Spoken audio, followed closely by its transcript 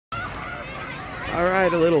All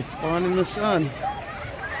right, a little fun in the sun.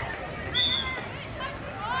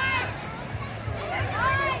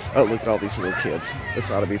 Oh, look at all these little kids. This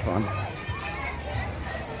ought to be fun.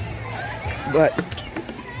 But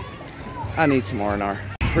I need some R&R.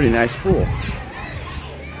 Pretty nice pool.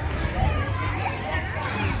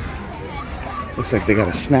 Looks like they got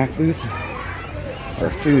a snack booth or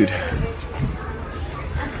food.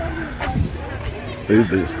 Food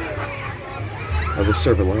booth. Oh, they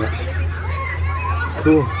serve a lot.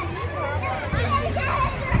 Cool.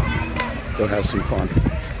 Go have some fun.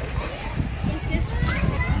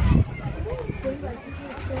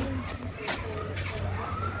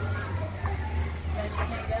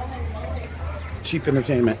 Cheap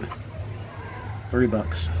entertainment.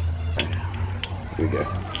 $3. Here we go.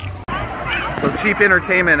 So cheap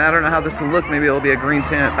entertainment. I don't know how this will look. Maybe it'll be a green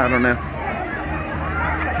tent. I don't know.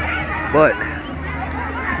 But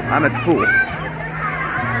I'm at the pool.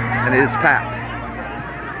 And it is packed.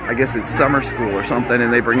 I guess it's summer school or something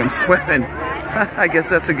and they bring them swimming. I guess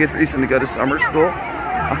that's a good reason to go to summer school.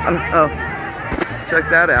 I don't know. Check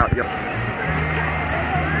that out, y'all.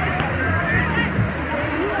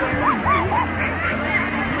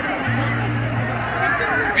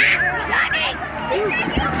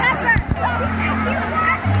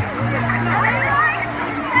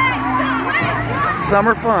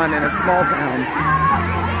 Summer fun in a small town.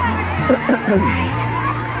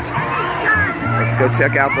 Let's go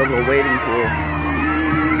check out the little wading pool.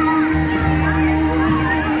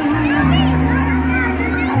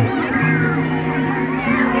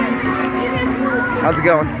 How's it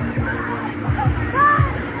going?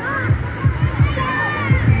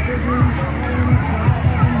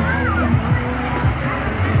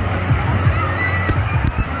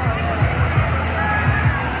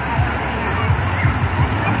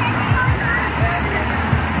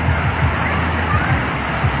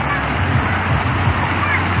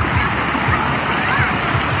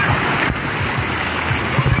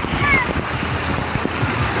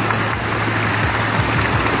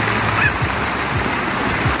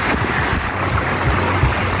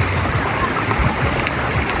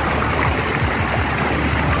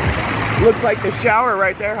 Looks like the shower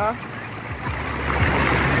right there, huh?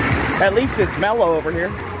 At least it's mellow over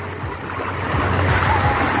here.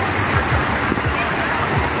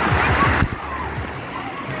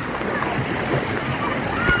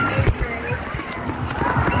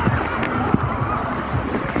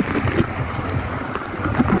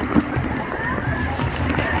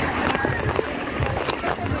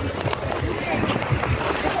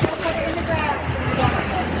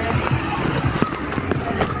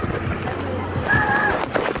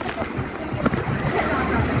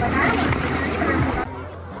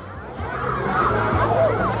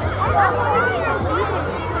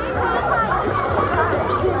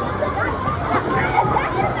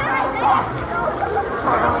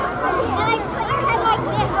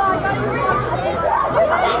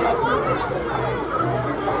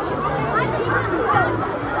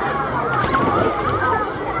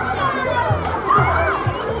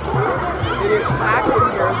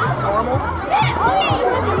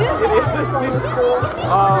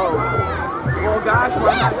 Oh, well gosh,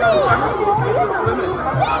 why not go to summer school if you're swimming?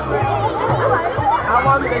 How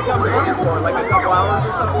long do they come in for? Like a couple hours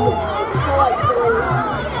or something?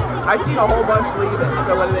 I've seen a whole bunch leaving,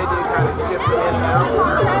 so what do they do? Kind of shift it in and out?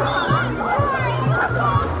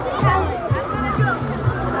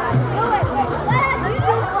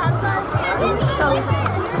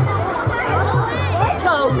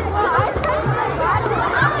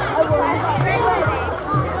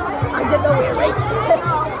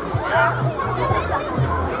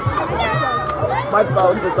 My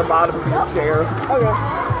phone's at the bottom of your chair. Okay.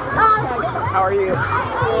 How are you?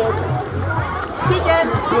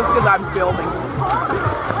 Peeking. Just because I'm filming.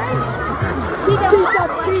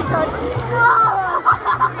 Tree touch.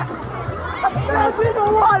 That's in the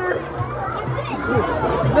water.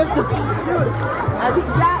 Dude. I think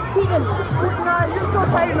that Peeking. Nah, just go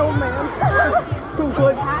fight an old man. Too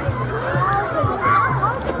good.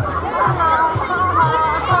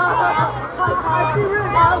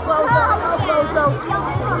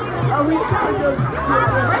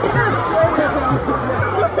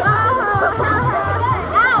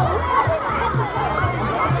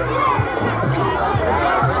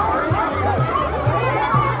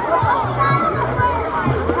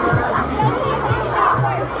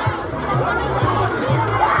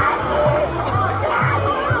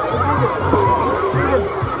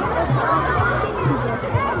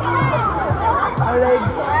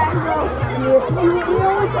 Yes, you will.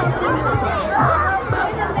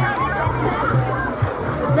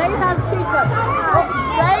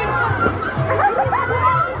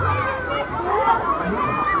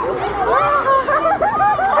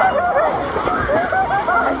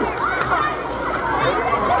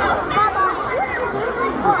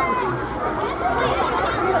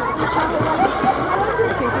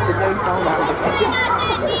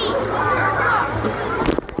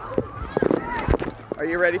 Are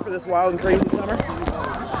you ready for this wild and crazy summer?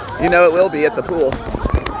 You know it will be at the pool.